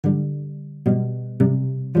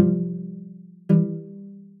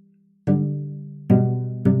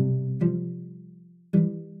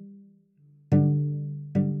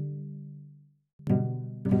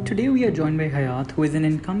Today we are joined by Hayat, who is an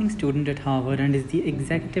incoming student at Harvard and is the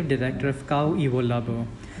executive director of Cow Evo Labo,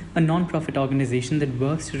 a non-profit organization that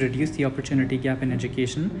works to reduce the opportunity gap in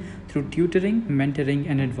education through tutoring, mentoring,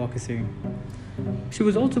 and advocacy. She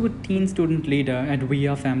was also a teen student leader at We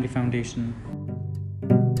Are Family Foundation.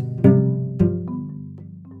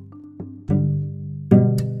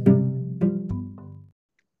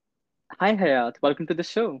 Hi Hayat, welcome to the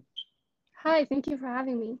show. Hi, thank you for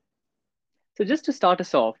having me. So just to start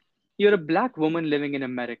us off, you're a black woman living in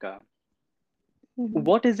America. Mhm.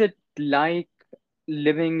 What is it like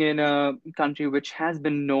living in a country which has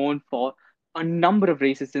been known for a number of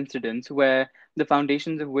racist incidents where the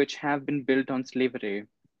foundations of which have been built on slavery,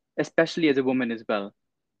 especially as a woman as well?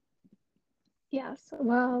 Yes,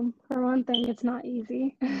 well, for one thing, it's not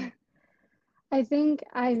easy. I think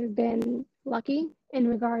I've been lucky in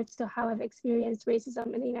regards to how I've experienced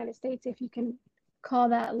racism in the United States, if you can call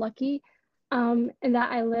that lucky, in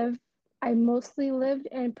that I mostly lived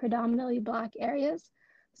in predominantly Black areas.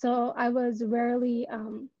 So I was rarely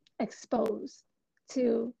exposed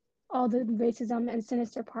to all the racism and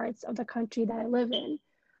sinister parts of the country that I live in.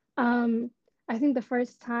 Um, I think the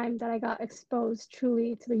first time that I got exposed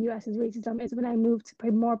truly to the US's racism is when I moved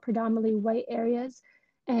to more predominantly white areas.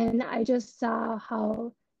 And I just saw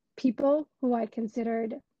how people who I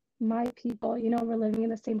considered my people, we're living in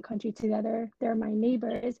the same country together, they're my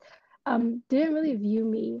neighbors, didn't really view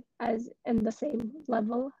me as in the same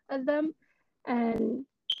level as them. And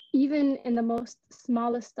even in the most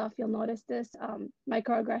smallest stuff, you'll notice this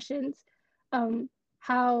microaggressions. Um,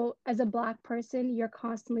 how as a Black person you're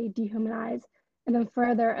constantly dehumanized, and then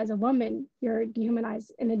further as a woman you're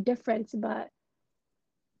dehumanized in a different but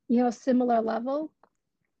similar level.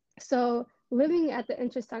 So living at the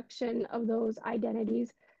intersection of those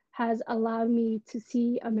identities has allowed me to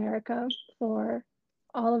see America for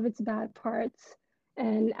all of its bad parts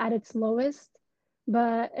and at its lowest,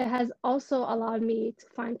 but it has also allowed me to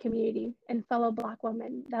find community and fellow Black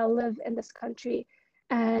women that live in this country,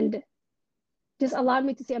 and just allowed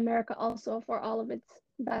me to see America also for all of its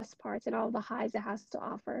best parts and all the highs it has to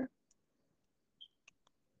offer.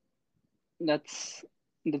 That's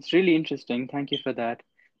that's really interesting. Thank you for that.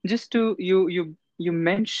 Just to you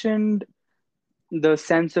mentioned the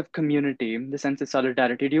sense of community, the sense of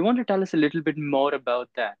solidarity. Do you want to tell us a little bit more about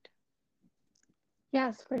that?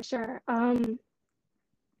 Yes, for sure.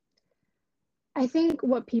 I think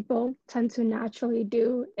what people tend to naturally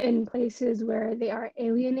do in places where they are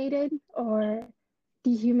alienated or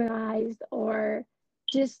dehumanized or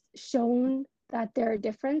just shown that they're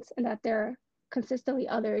different and that they're consistently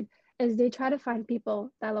othered is they try to find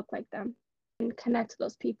people that look like them and connect to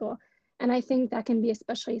those people. And I think that can be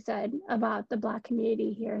especially said about the Black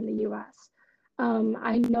community here in the US.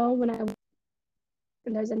 I know when I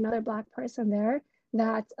and there's another Black person there,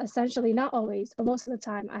 that essentially, not always, but most of the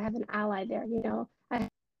time, I have an ally there. I have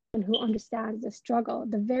someone who understands the struggle,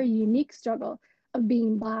 the very unique struggle of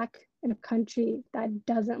being Black in a country that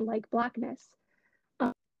doesn't like Blackness.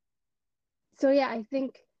 Um, so yeah, I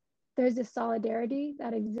think there's a solidarity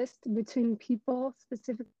that exists between people,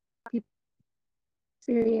 specifically people who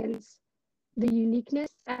experience the uniqueness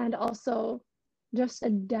and also just a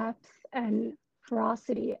depth and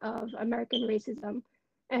ferocity of American racism.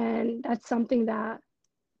 And that's something that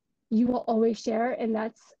you will always share. And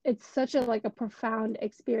it's such a like a profound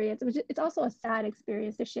experience, which it's also a sad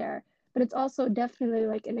experience to share, but it's also definitely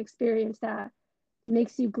like an experience that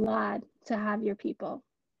makes you glad to have your people.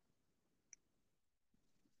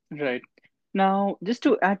 Right. Now, just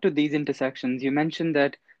to add to these intersections, you mentioned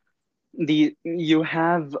that the you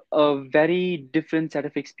have a very different set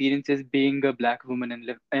of experiences being a black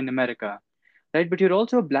woman in America, right? But you're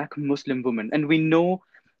also a black Muslim woman, and we know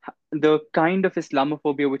the kind of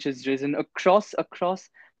Islamophobia which has risen across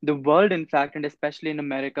the world, in fact, and especially in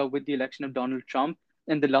America with the election of Donald Trump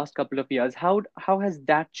in the last couple of years. How has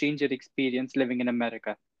that changed your experience living in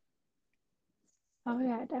America? Oh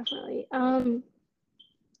yeah, definitely. I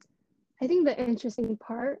think the interesting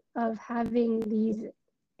part of having these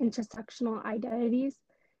intersectional identities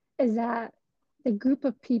is that the group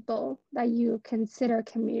of people that you consider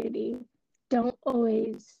community don't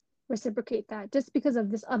always reciprocate that just because of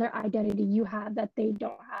this other identity you have that they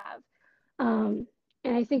don't have. Um,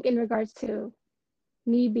 and I think in regards to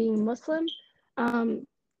me being Muslim, um,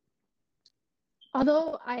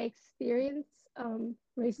 although I experience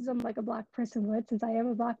racism like a Black person would, since I am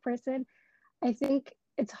a Black person, I think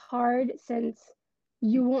it's hard since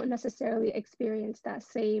you won't necessarily experience that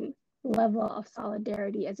same level of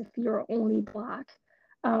solidarity as if you're only Black.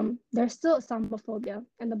 There's still Islamophobia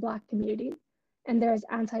in the Black community, and there's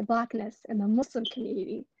anti-Blackness in the Muslim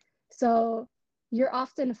community. So you're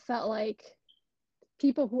often felt like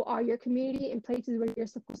people who are your community in places where you're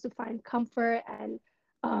supposed to find comfort and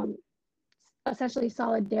um, essentially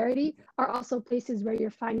solidarity are also places where you're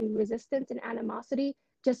finding resistance and animosity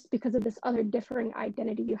just because of this other differing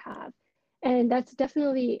identity you have. And that's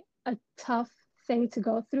definitely a tough thing to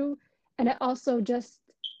go through. And it also just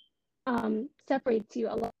separates you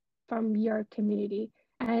a lot from your community.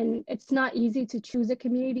 And it's not easy to choose a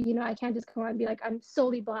community. You know, I can't just go and be like, I'm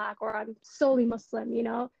solely Black or I'm solely Muslim, you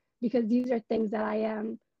know, because these are things that I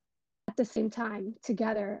am at the same time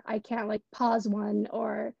together. I can't like pause one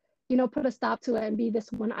or, you know, put a stop to it and be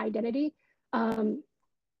this one identity. Um,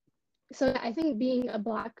 so I think being a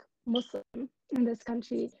Black Muslim in this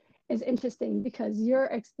country is interesting because you're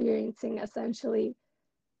experiencing essentially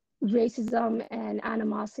racism and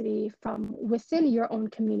animosity from within your own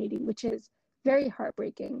community, which is very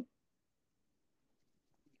heartbreaking.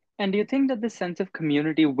 And do you think that this sense of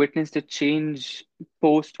community witnessed a change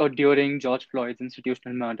post or during George Floyd's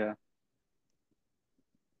institutional murder?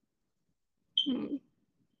 Hmm.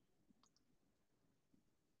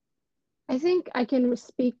 I think I can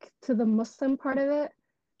speak to the Muslim part of it.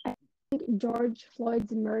 I think George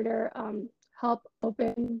Floyd's murder helped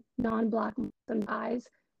open non-Black Muslims' eyes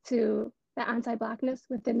to the anti-Blackness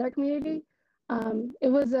within their community. It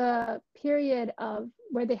was a period of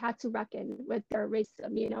where they had to reckon with their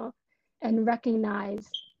racism, you know, and recognize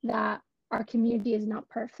that our community is not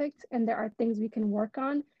perfect and there are things we can work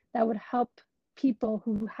on that would help people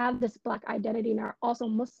who have this Black identity and are also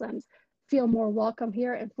Muslims feel more welcome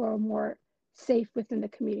here and feel more safe within the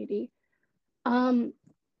community. Um,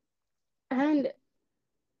 and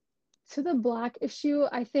to the Black issue,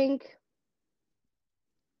 I think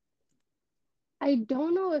I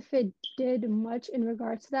don't know if it did much in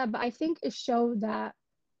regards to that, but I think it showed that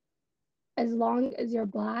as long as you're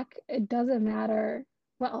Black, it doesn't matter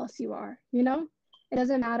what else you are, you know? It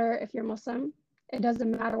doesn't matter if you're Muslim. It doesn't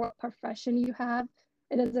matter what profession you have.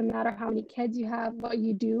 It doesn't matter how many kids you have, what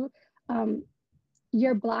you do. Um,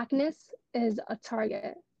 your Blackness is a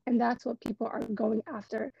target, and that's what people are going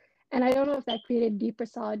after. And I don't know if that created deeper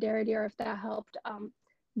solidarity or if that helped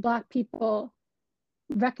Black people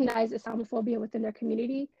recognize Islamophobia within their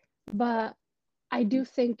community, but I do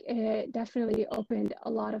think it definitely opened a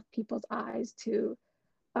lot of people's eyes to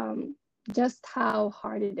um, just how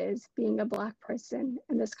hard it is being a Black person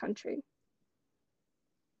in this country.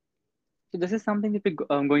 So this is something that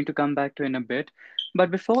I'm going to come back to in a bit.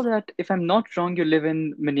 But before that, if I'm not wrong, you live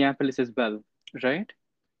in Minneapolis as well, right?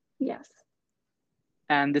 Yes.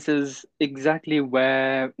 And this is exactly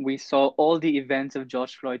where we saw all the events of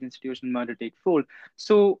George Floyd's institutional murder take fold.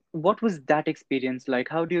 So what was that experience like?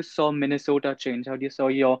 How do you saw Minnesota change? How do you saw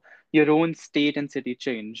your own state and city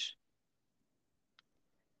change?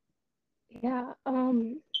 Yeah.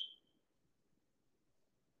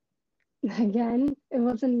 Again, it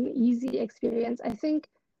wasn't an easy experience. I think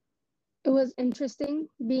it was interesting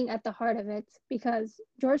being at the heart of it because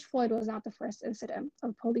George Floyd was not the first incident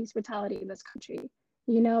of police brutality in this country.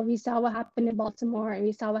 You know, we saw what happened in Baltimore and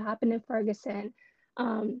we saw what happened in Ferguson.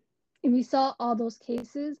 Um, and we saw all those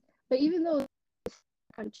cases, but even though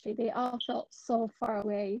country, they all felt so far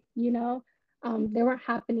away, you know, they weren't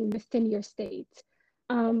happening within your state.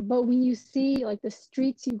 But when you see like the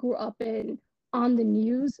streets you grew up in on the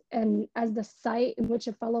news and as the site in which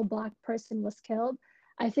a fellow Black person was killed,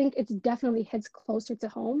 I think it definitely hits closer to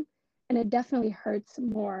home and it definitely hurts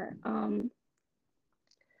more.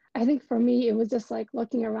 I think for me, it was just like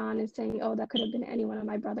looking around and saying, oh, that could have been any one of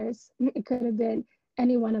my brothers. It could have been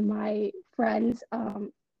any one of my friends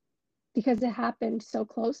because it happened so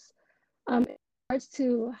close. In regards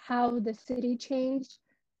to how the city changed,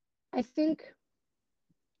 I think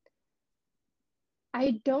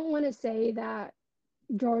I don't want to say that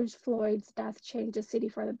George Floyd's death changed the city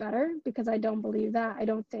for the better because I don't believe that. I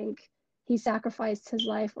don't think he sacrificed his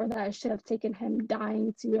life or that it should have taken him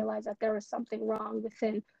dying to realize that there was something wrong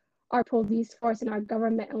within our police force and our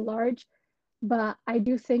government at large. But I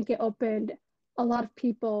do think it opened a lot of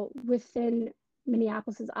people within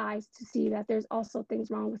Minneapolis's eyes to see that there's also things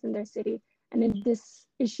wrong within their city, and that these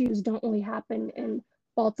issues don't only happen in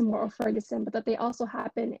Baltimore or Ferguson, but that they also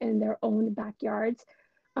happen in their own backyards.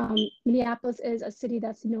 Minneapolis is a city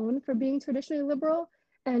that's known for being traditionally liberal,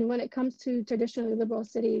 and when it comes to traditionally liberal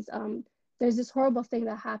cities, there's this horrible thing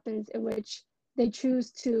that happens in which they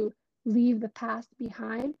choose to leave the past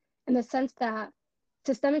behind in the sense that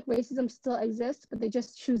systemic racism still exists, but they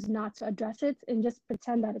just choose not to address it and just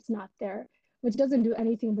pretend that it's not there, which doesn't do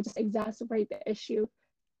anything but just exacerbate the issue.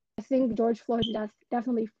 I think George Floyd's death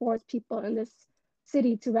definitely forced people in this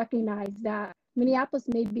city to recognize that Minneapolis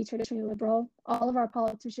may be traditionally liberal, all of our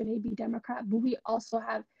politicians may be Democrat, but we also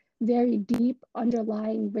have very deep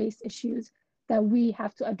underlying race issues that we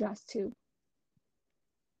have to address too.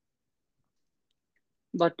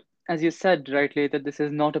 But as you said rightly, that this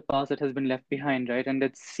is not a past that has been left behind, right? And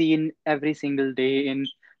it's seen every single day in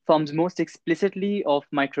forms most explicitly of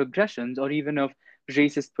microaggressions or even of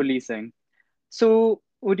racist policing. So,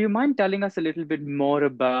 would you mind telling us a little bit more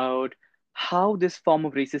about how this form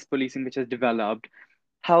of racist policing, which has developed,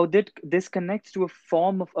 how did this connects to a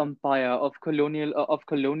form of empire of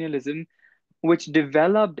colonialism, which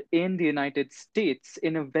developed in the United States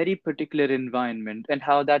in a very particular environment, and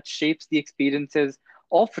how that shapes the experiences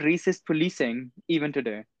of racist policing even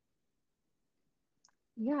today?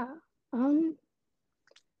 Yeah. Um,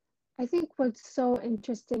 I think what's so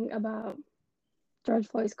interesting about George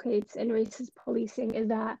Floyd's case and racist policing is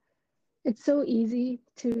that it's so easy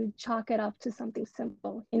to chalk it up to something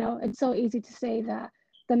simple. You know, it's so easy to say that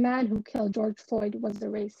the man who killed George Floyd was a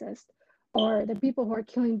racist, or the people who are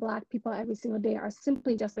killing Black people every single day are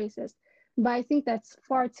simply just racist. But I think that's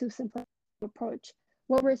far too simple approach.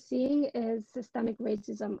 What we're seeing is systemic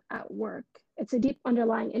racism at work. It's a deep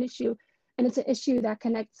underlying issue, and it's an issue that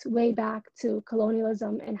connects way back to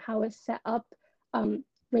colonialism and how it set up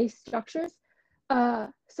race structures.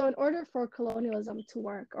 So, in order for colonialism to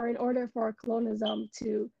work, or in order for colonialism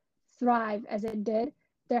to thrive as it did,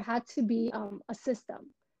 there had to be a system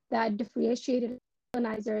that differentiated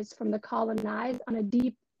colonizers from the colonized on a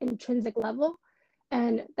deep intrinsic level.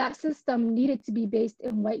 And that system needed to be based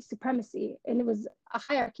in white supremacy. And it was a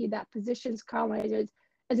hierarchy that positions colonizers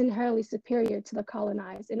as inherently superior to the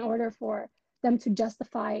colonized in order for them to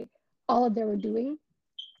justify all that they were doing.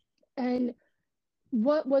 And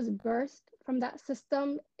what was birthed from that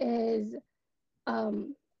system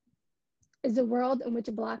um, is a world in which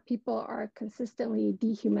Black people are consistently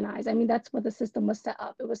dehumanized. I mean, that's what the system was set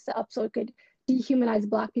up. It was set up so it could dehumanize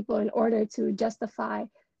Black people in order to justify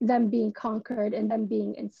them being conquered and them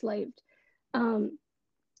being enslaved. Um,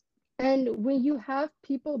 and when you have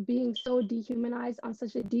people being so dehumanized on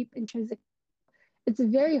such a deep intrinsic, it's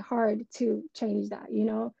very hard to change that, you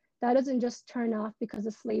know? That doesn't just turn off because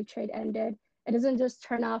the slave trade ended. It doesn't just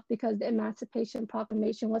turn off because the Emancipation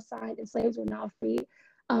Proclamation was signed and slaves were now free.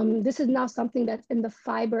 This is now something that's in the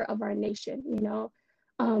fiber of our nation, you know?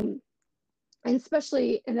 Um, and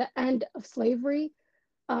especially in the end of slavery,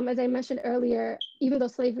 as I mentioned earlier, even though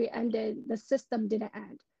slavery ended, the system didn't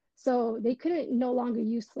end. So they couldn't no longer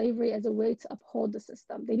use slavery as a way to uphold the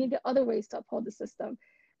system. They needed other ways to uphold the system.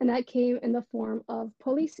 And that came in the form of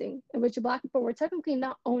policing, in which Black people were technically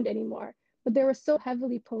not owned anymore, but they were so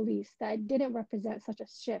heavily policed that it didn't represent such a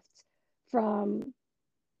shift from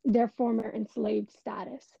their former enslaved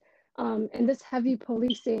status. And this heavy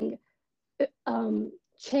policing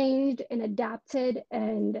changed and adapted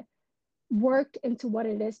and worked into what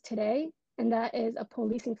it is today, and that is a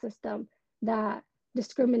policing system that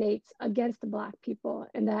discriminates against Black people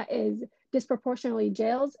and that is disproportionately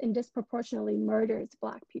jails and disproportionately murders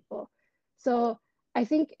Black people. So I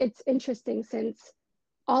think it's interesting since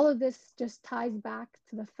all of this just ties back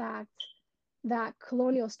to the fact that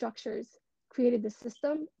colonial structures created the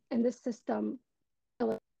system, and this system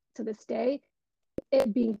to this day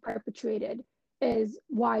it being perpetuated is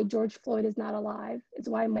why George Floyd is not alive. It's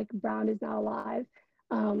why Mike Brown is not alive.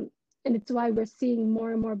 And it's why we're seeing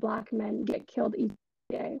more and more Black men get killed each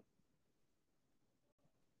day.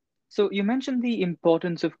 So you mentioned the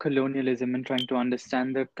importance of colonialism and trying to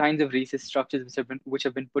understand the kinds of racist structures which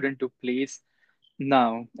have been put into place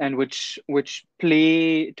now, and which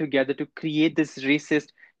play together to create this racist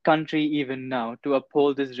country even now, to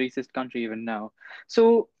uphold this racist country even now.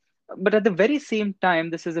 So, but at the very same time,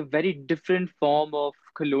 this is a very different form of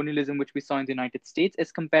colonialism which we saw in the United States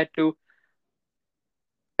as compared to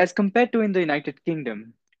in the United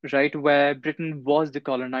Kingdom, right, where Britain was the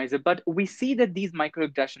colonizer. But we see that these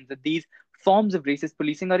microaggressions, that these forms of racist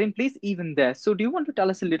policing are in place even there. So, do you want to tell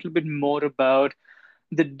us a little bit more about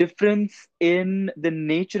the difference in the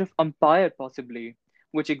nature of empire, possibly,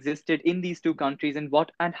 which existed in these two countries, and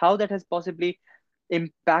what and how that has possibly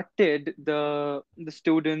impacted the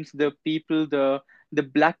students, the people, the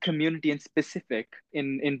Black community in specific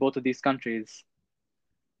in both of these countries?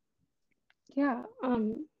 Yeah.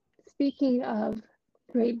 Speaking of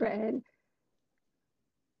Great Britain,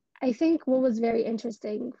 I think what was very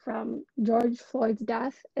interesting from George Floyd's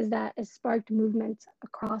death is that it sparked movements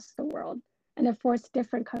across the world and it forced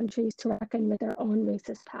different countries to reckon with their own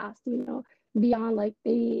racist past, you know, beyond like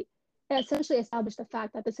they essentially established the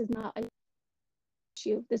fact that this is not an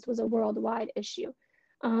issue, this was a worldwide issue.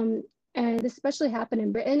 Um, and this especially happened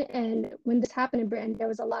in Britain. And when this happened in Britain, there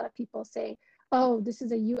was a lot of people saying, oh, this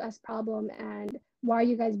is a US problem, and why are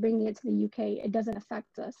you guys bringing it to the UK? It doesn't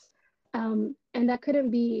affect us. And that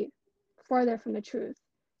couldn't be farther from the truth.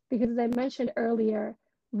 Because as I mentioned earlier,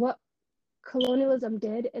 what colonialism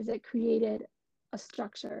did is it created a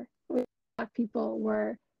structure where Black people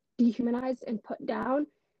were dehumanized and put down.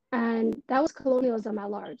 And that was colonialism at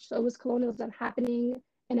large. So it was colonialism happening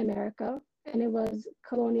in America, and it was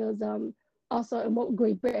colonialism also in what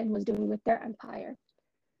Great Britain was doing with their empire.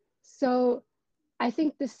 So I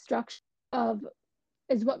think this structure of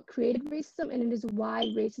is what created racism, and it is why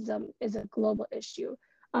racism is a global issue.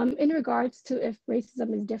 In regards to if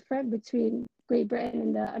racism is different between Great Britain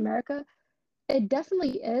and the America, it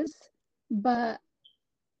definitely is, but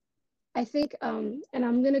I think, and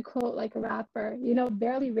I'm gonna quote like a rapper, you know,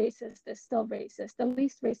 barely racist is still racist. The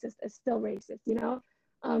least racist is still racist, you know?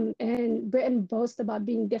 And Britain boasts about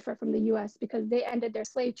being different from the US because they ended their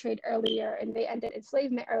slave trade earlier and they ended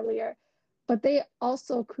enslavement earlier, but they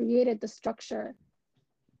also created the structure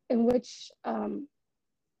in which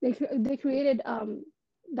they created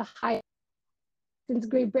the high, since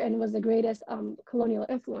Great Britain was the greatest colonial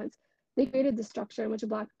influence, they created the structure in which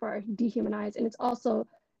Black people are dehumanized. And it's also,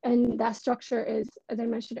 and that structure is, as I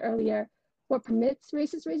mentioned earlier, what permits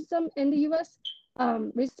racist racism in the US,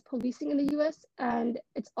 racist policing in the US, and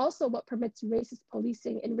it's also what permits racist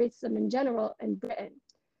policing and racism in general in Britain.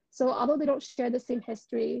 So although they don't share the same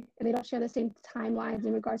history and they don't share the same timelines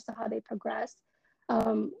in regards to how they progressed,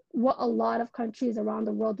 what a lot of countries around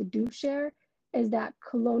the world do share is that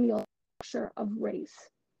colonial structure of race.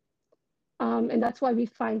 And that's why we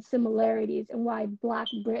find similarities and why Black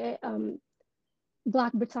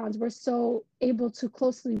Britons were so able to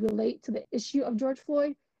closely relate to the issue of George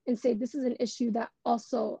Floyd and say this is an issue that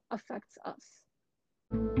also affects us.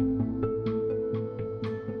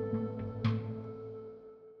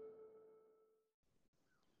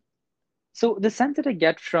 So the sense that I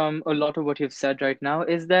get from a lot of what you've said right now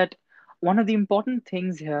is that one of the important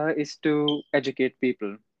things here is to educate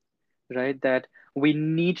people, right? That we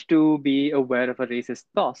need to be aware of a racist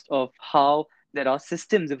past, of how there are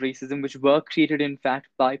systems of racism which were created, in fact,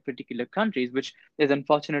 by particular countries, which is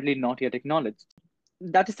unfortunately not yet acknowledged.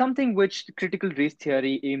 That is something which critical race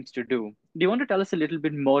theory aims to do. Do you want to tell us a little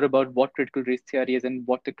bit more about what critical race theory is and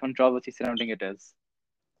what the controversy surrounding it is?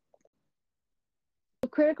 So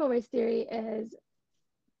critical race theory is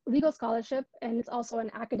legal scholarship and it's also an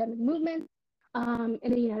academic movement in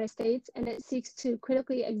the United States, and it seeks to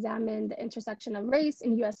critically examine the intersection of race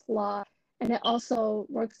in US law, and it also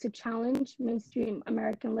works to challenge mainstream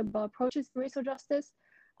American liberal approaches to racial justice.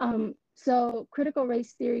 So critical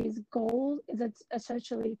race theory's goal is it's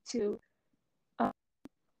uh,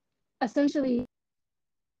 essentially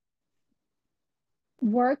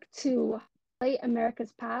work to highlight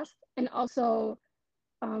America's past and also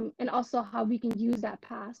how we can use that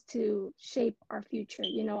past to shape our future,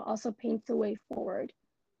 you know, also paint the way forward.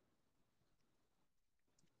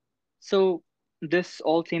 So this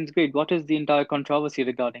all seems great. What is the entire controversy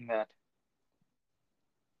regarding that?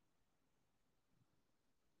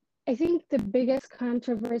 I think the biggest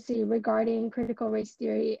controversy regarding critical race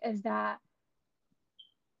theory is that,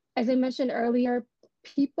 as I mentioned earlier,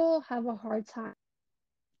 people have a hard time.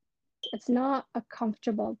 It's not a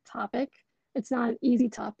comfortable topic, it's not an easy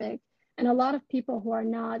topic. And a lot of people who are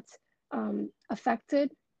not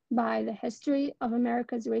affected by the history of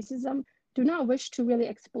America's racism do not wish to really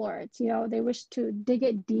explore it. You know, they wish to dig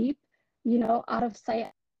it deep, you know, out of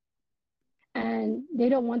sight, and they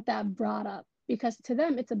don't want that brought up because to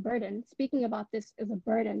them it's a burden. Speaking about this is a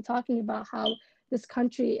burden. Talking about how this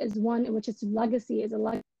country is one in which its legacy is a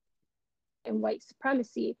legacy in white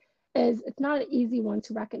supremacy is it's not an easy one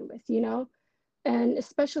to reckon with, you know? And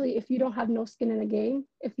especially if you don't have no skin in the game,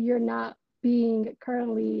 if you're not being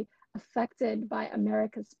currently affected by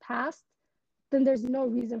America's past, then there's no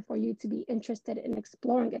reason for you to be interested in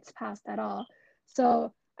exploring its past at all.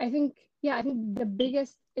 So I think the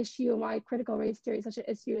biggest issue and why critical race theory is such an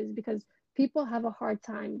issue is because people have a hard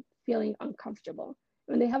time feeling uncomfortable.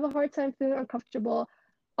 When they have a hard time feeling uncomfortable,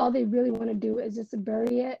 all they really want to do is just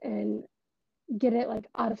bury it and get it like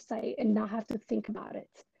out of sight and not have to think about it.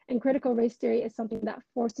 And critical race theory is something that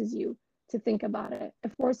forces you to think about it.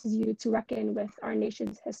 It forces you to reckon with our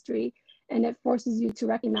nation's history, and it forces you to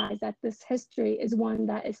recognize that this history is one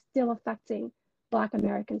that is still affecting Black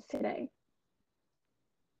Americans today.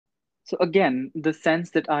 So again, the sense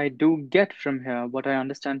that I do get from here, what I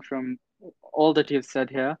understand from all that you've said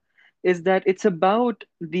here, is that it's about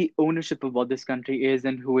the ownership of what this country is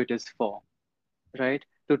and who it is for, right?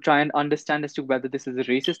 To try and understand as to whether this is a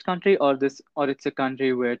racist country or it's a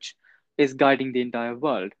country which is guiding the entire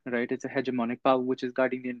world, right? It's a hegemonic power which is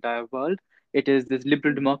guiding the entire world, It is this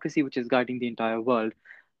liberal democracy which is guiding the entire world.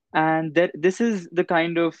 And that this is the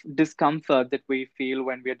kind of discomfort that we feel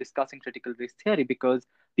when we are discussing critical race theory, because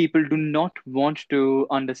people do not want to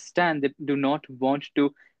understand, that do not want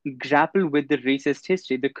to grapple with the racist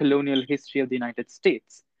history, the colonial history of the United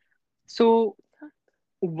States. So,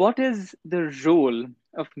 what is the role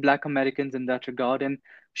of Black Americans in that regard in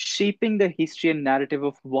shaping the history and narrative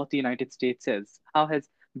of what the United States is? How has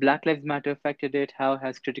Black Lives Matter affected it? How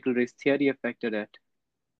has critical race theory affected it?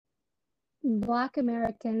 Black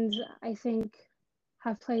Americans, I think,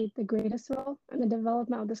 have played the greatest role in the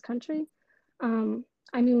development of this country. Um,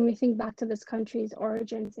 I mean, when we think back to this country's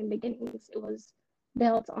origins and beginnings, it was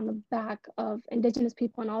built on the back of Indigenous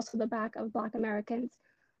people and also the back of Black Americans.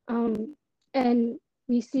 Um, and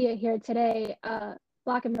we see it here today.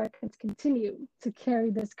 Black Americans continue to carry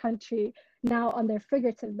this country now on their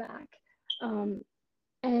figurative back. Um,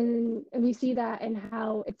 and we see that in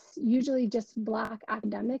how it's usually just Black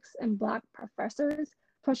academics and Black professors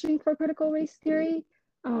pushing for critical race theory.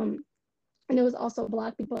 Um, and it was also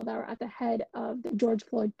Black people that were at the head of the George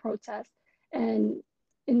Floyd protests, and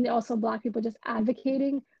also Black people just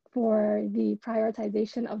advocating for the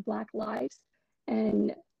prioritization of Black lives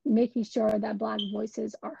and making sure that Black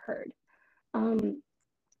voices are heard. Um,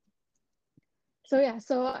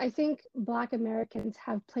 so I think Black Americans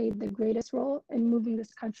have played the greatest role in moving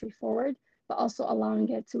this country forward, but also allowing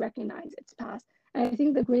it to recognize its past. And I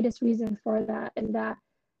think the greatest reason for that is that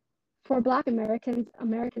for Black Americans,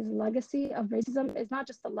 America's legacy of racism is not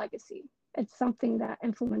just a legacy, it's something that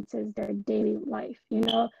influences their daily life. You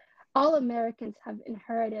know, all Americans have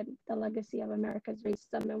inherited the legacy of America's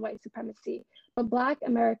racism and white supremacy, but Black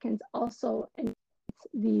Americans also inherit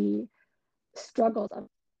the struggles of,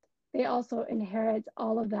 they also inherit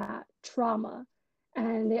all of that trauma,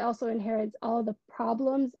 and they also inherit all of the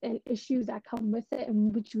problems and issues that come with it,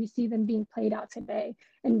 in which we see them being played out today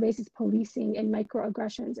in racist policing and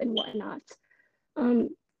microaggressions and whatnot.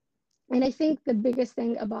 Um, and I think the biggest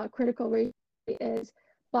thing about critical race is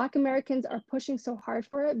Black Americans are pushing so hard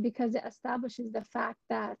for it because it establishes the fact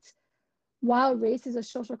that while race is a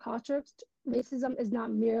social construct, racism is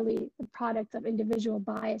not merely the product of individual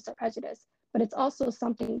bias or prejudice, but it's also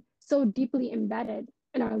something so deeply embedded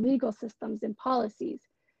in our legal systems and policies.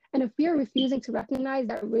 And if we are refusing to recognize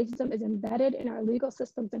that racism is embedded in our legal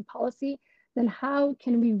systems and policy, then how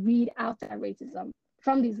can we read out that racism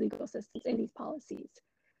from these legal systems and these policies?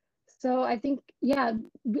 So I think, yeah,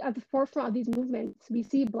 at the forefront of these movements, we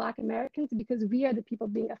see Black Americans because we are the people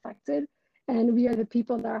being affected, and we are the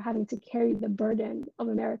people that are having to carry the burden of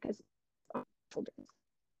America's shoulders.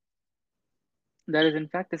 There is, in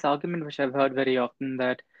fact, this argument which I've heard very often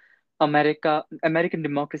that American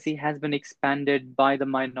democracy has been expanded by the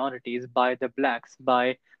minorities, by the blacks,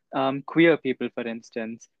 by queer people, for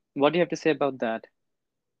instance. What do you have to say about that?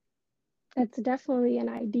 That's definitely an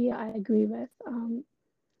idea I agree with.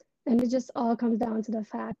 And it just all comes down to the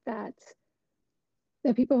fact that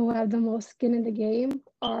the people who have the most skin in the game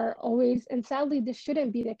are always, and sadly, this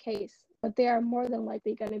shouldn't be the case, but they are more than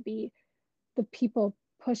likely going to be the people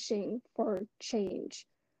pushing for change.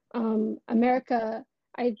 America,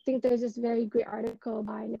 I think there's this very great article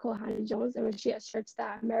by Nicole Hannah Jones in which she asserts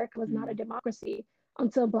that America was not a Mm. democracy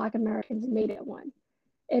until Black Americans made it one.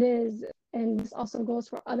 It is, and this also goes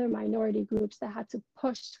for other minority groups that had to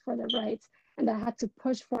push for their rights and that had to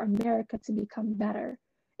push for America to become better.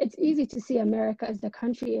 It's easy to see America as the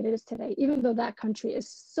country it is today, even though that country is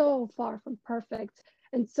so far from perfect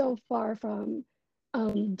and so far from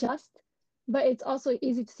just. But it's also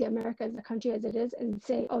easy to see America as the country as it is and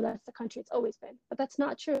say, oh, that's the country it's always been. But that's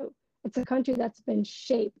not true. It's a country that's been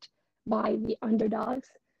shaped by the underdogs,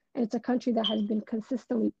 and it's a country that has been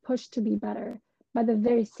consistently pushed to be better by the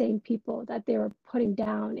very same people that they were putting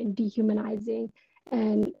down and dehumanizing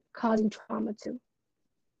and causing trauma to.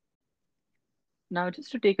 Now,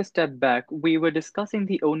 just to take a step back, we were discussing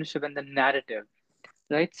the ownership and the narrative,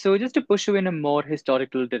 right? So, just to push you in a more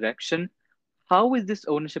historical direction, how is this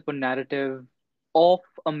ownership or narrative of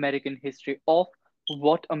American history, of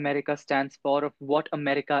what America stands for, of what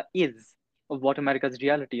America is, of what America's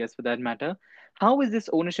reality is for that matter? How is this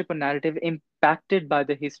ownership or narrative impacted by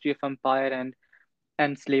the history of empire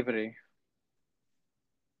and slavery?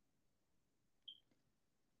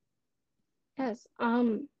 Yes,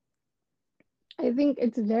 I think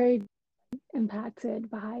it's very impacted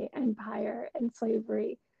by empire and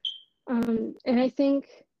slavery. And I think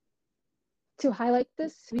to highlight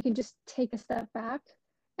this, we can just take a step back,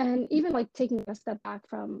 and even like taking a step back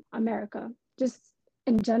from America, just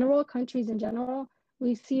in general, countries in general,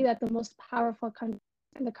 we see that the most powerful countries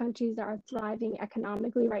and the countries that are thriving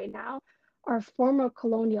economically right now are former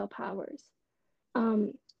colonial powers.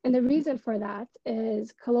 Um, and the reason for that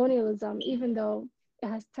is colonialism, even though it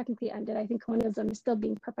has technically ended, I think colonialism is still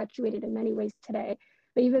being perpetuated in many ways today.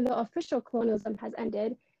 But even though official colonialism has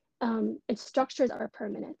ended, its structures are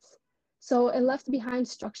permanent. So it left behind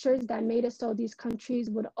structures that made it so these countries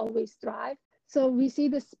would always thrive. So we see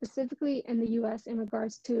this specifically in the US in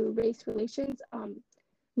regards to race relations.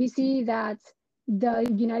 We see that the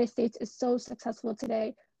United States is so successful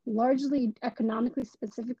today, largely economically,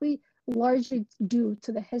 specifically, largely due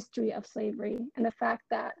to the history of slavery and the fact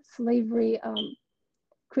that slavery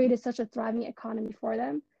created such a thriving economy for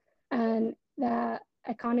them, and that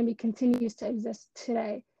economy continues to exist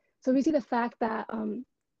today. So we see the fact that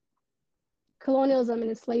colonialism and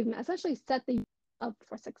enslavement essentially set the up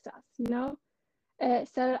for success. It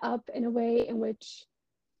set it up in a way in which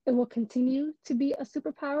it will continue to be a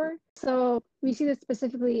superpower. So we see this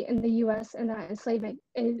specifically in the US, and that enslavement,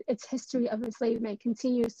 its history of enslavement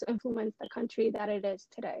continues to influence the country that it is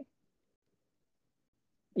today.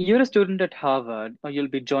 You're a student at Harvard, or you'll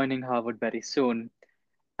be joining Harvard very soon.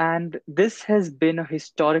 And this has been a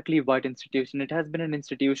historically white institution. It has been an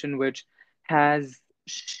institution which has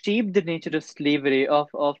shaped the nature of slavery, of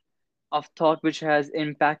thought, which has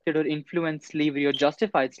impacted or influenced slavery or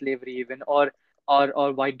justified slavery even, or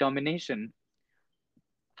white domination.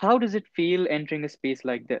 How does it feel entering a space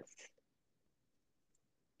like this?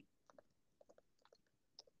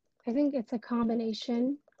 I think it's a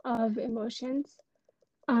combination of emotions.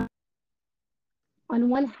 Um, on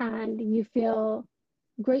one hand, you feel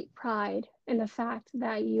great pride in the fact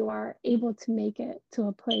that you are able to make it to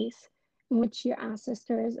a place in which your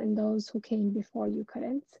ancestors and those who came before you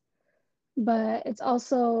couldn't. But it's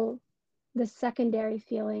also the secondary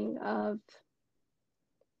feeling of,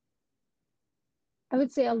 I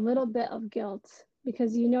would say, a little bit of guilt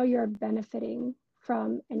because you know you're benefiting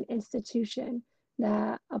from an institution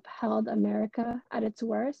that upheld America at its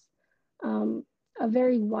worst. Um, a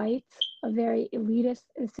very white, a very elitist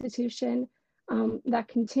institution that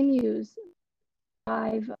continues to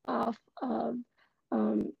thrive off of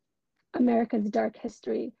um, America's dark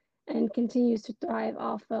history and continues to thrive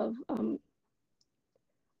off of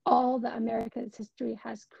all that America's history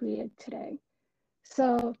has created today.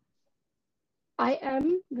 So I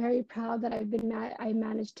am very proud that I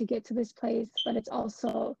managed to get to this place, but it's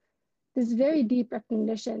also this very deep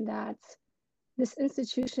recognition that this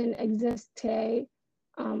institution exists today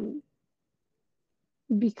um,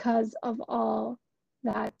 because of all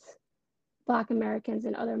that Black Americans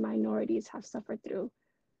and other minorities have suffered through.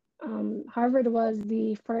 Harvard was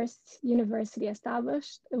the first university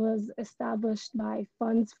established. It was established by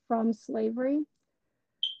funds from slavery.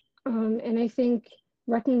 And I think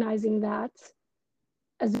recognizing that,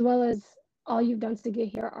 as well as all you've done to get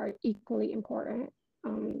here, are equally important.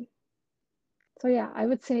 Um, so yeah, I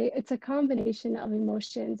would say it's a combination of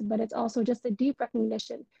emotions, but it's also just a deep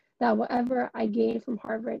recognition that whatever I gain from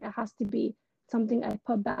Harvard, it has to be something I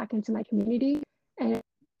put back into my community, and it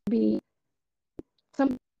be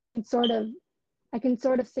some sort of, I can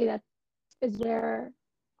sort of say that is where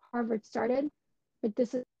Harvard started, but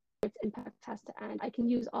this is where its impact has to end. I can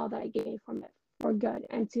use all that I gain from it for good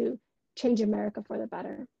and to change America for the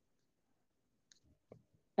better.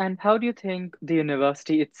 And how do you think the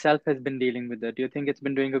university itself has been dealing with it? Do you think it's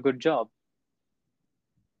been doing a good job?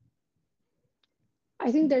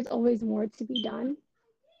 I think there's always more to be done.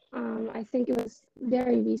 I think it was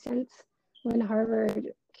very recent when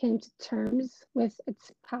Harvard came to terms with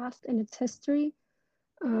its past and its history.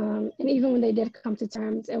 And even when they did come to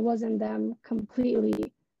terms, it wasn't them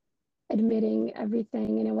completely admitting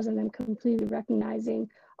everything, and it wasn't them completely recognizing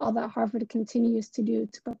all that Harvard continues to do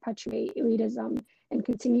to perpetuate elitism and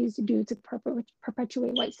continues to do to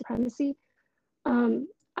perpetuate white supremacy.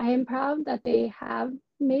 I am proud that they have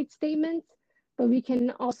made statements, but we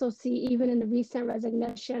can also see, even in the recent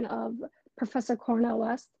resignation of Professor Cornel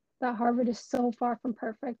West, that Harvard is so far from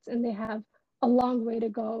perfect and they have a long way to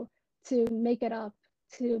go to make it up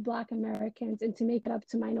to Black Americans and to make it up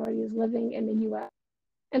to minorities living in the US.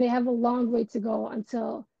 And they have a long way to go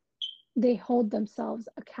until they hold themselves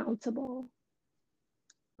accountable.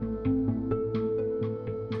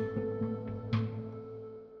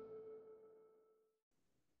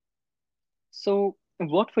 So,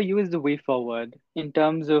 what for you is the way forward in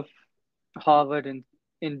terms of Harvard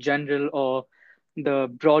in general, or the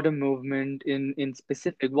broader movement in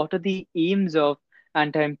specific? What are the aims of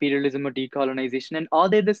anti-imperialism or decolonization, and are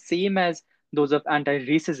they the same as those of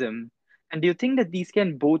anti-racism? And do you think that these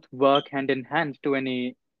can both work hand in hand to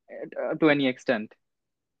any extent?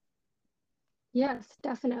 Yes,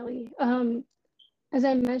 definitely. As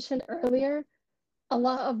I mentioned earlier, a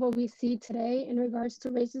lot of what we see today in regards to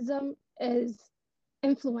racism is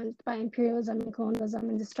influenced by imperialism and colonialism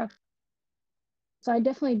and destruction. So I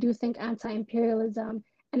definitely do think anti-imperialism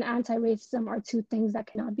and anti-racism are two things that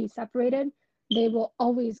cannot be separated. They will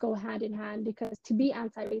always go hand in hand because to be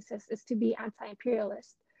anti-racist is to be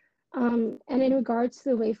anti-imperialist. And in regards to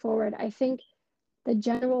the way forward, I think the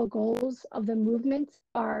general goals of the movement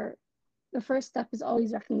are the first step is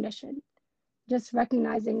always recognition, just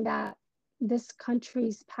recognizing that this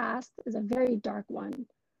country's past is a very dark one.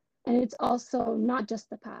 And it's also not just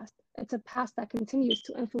the past, it's a past that continues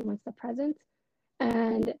to influence the present.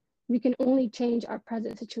 And we can only change our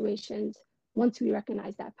present situations once we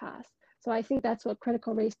recognize that past. So I think that's what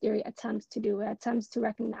critical race theory attempts to do. It attempts to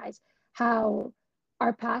recognize how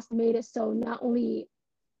our past made it so not only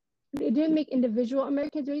it didn't make individual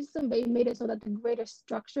Americans racism, but it made it so that the greater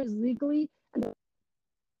structures legally and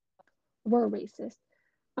were racist.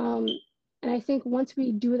 Um, and I think once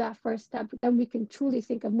we do that first step, then we can truly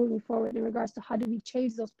think of moving forward in regards to how do we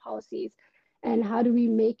change those policies and how do we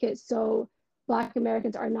make it so Black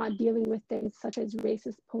Americans are not dealing with things such as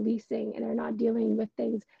racist policing and are not dealing with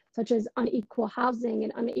things such as unequal housing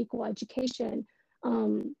and unequal education.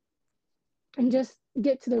 And just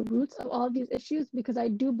get to the roots of all of these issues, because I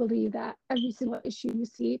do believe that every single issue you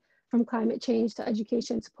see, from climate change to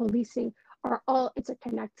education to policing, are all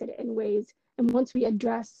interconnected in ways. And once we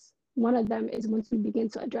address one of them is once we begin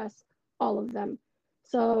to address all of them.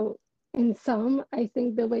 So in sum, I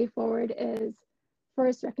think the way forward is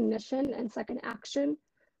first recognition and second action.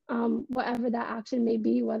 Whatever that action may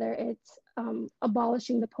be, whether it's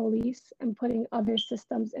abolishing the police and putting other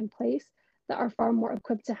systems in place that are far more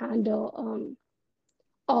equipped to handle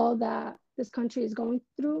all that this country is going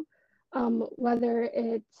through, whether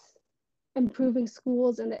it's improving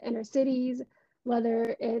schools in the inner cities,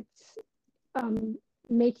 whether it's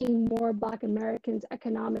making more Black Americans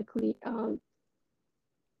economically,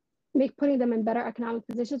 putting them in better economic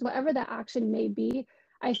positions, whatever that action may be,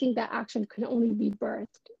 I think that action can only be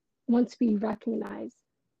birthed once we recognize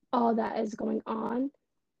all that is going on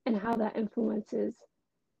and how that influences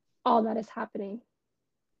all that is happening.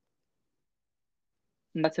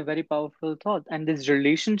 That's a very powerful thought. And this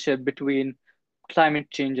relationship between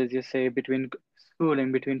climate change, as you say, between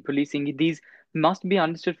schooling, between policing, these must be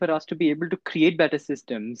understood for us to be able to create better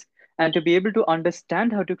systems. And to be able to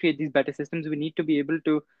understand how to create these better systems, we need to be able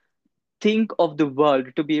to think of the world,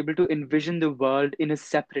 to be able to envision the world in a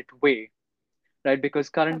separate way, right? Because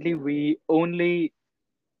currently Definitely.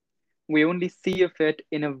 we only see of it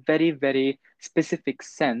in a very, very specific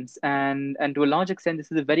sense. And to a large extent,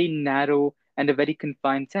 this is a very narrow and a very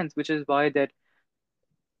confined sense, which is why that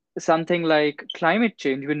something like climate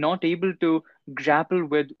change, we're not able to grapple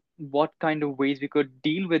with what kind of ways we could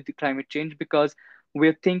deal with the climate change because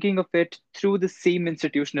we're thinking of it through the same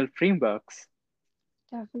institutional frameworks.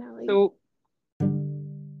 Definitely. So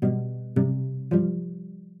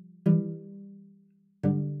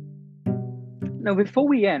now, before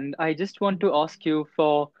we end, I just want to ask you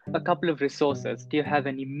for a couple of resources. Do you have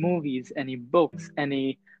any movies, any books,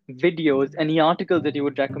 any videos, any articles that you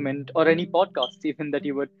would recommend, or any podcasts even that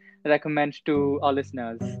you would recommend to our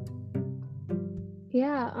listeners?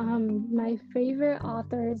 Yeah, my favorite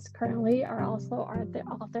authors currently are also the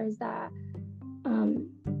authors that um,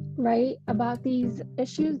 write about these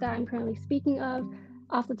issues that I'm currently speaking of.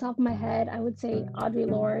 Off the top of my head, I would say Audre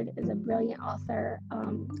Lorde is a brilliant author.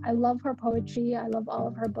 I love her poetry, I love all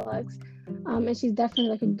of her books, and she's definitely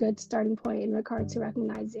like a good starting point in regard to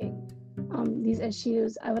recognizing these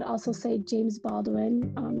issues. I would also say James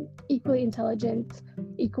Baldwin, equally intelligent,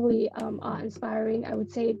 equally awe-inspiring. I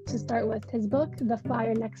would say to start with his book, The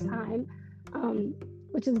Fire Next Time, um,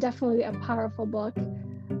 which is definitely a powerful book.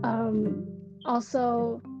 Um,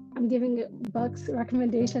 Also, I'm giving books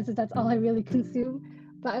recommendations since that's all I really consume.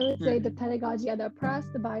 But I would say The Mhm. Pedagogy of the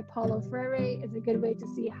Oppressed by Paulo Freire is a good way to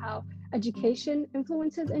see how education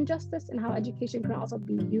influences injustice and how education can also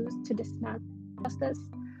be used to dismantle justice.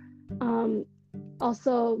 Um,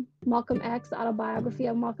 Also, Malcolm X, the autobiography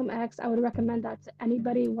of Malcolm X, I would recommend that to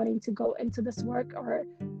anybody wanting to go into this work or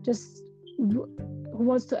just who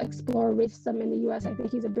wants to explore racism in the US. I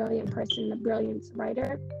think he's a brilliant person, a brilliant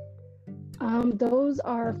writer. Those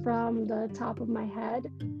are from the top of my head.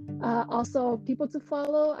 Also, people to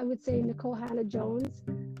follow, I would say Nicole Hannah Jones,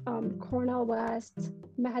 Cornel West,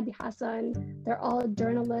 Mehdi Hassan. They're all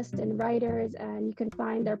journalists and writers, and you can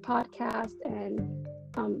find their podcast and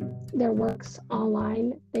their works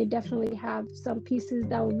online. They definitely have some pieces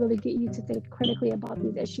that will really get you to think critically about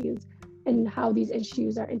these issues and how these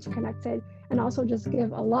issues are interconnected, and also just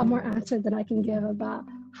give a lot more answers than I can give about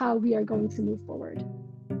how we are going to move forward.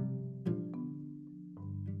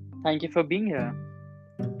 Thank you for being here.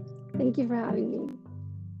 Thank you for having me.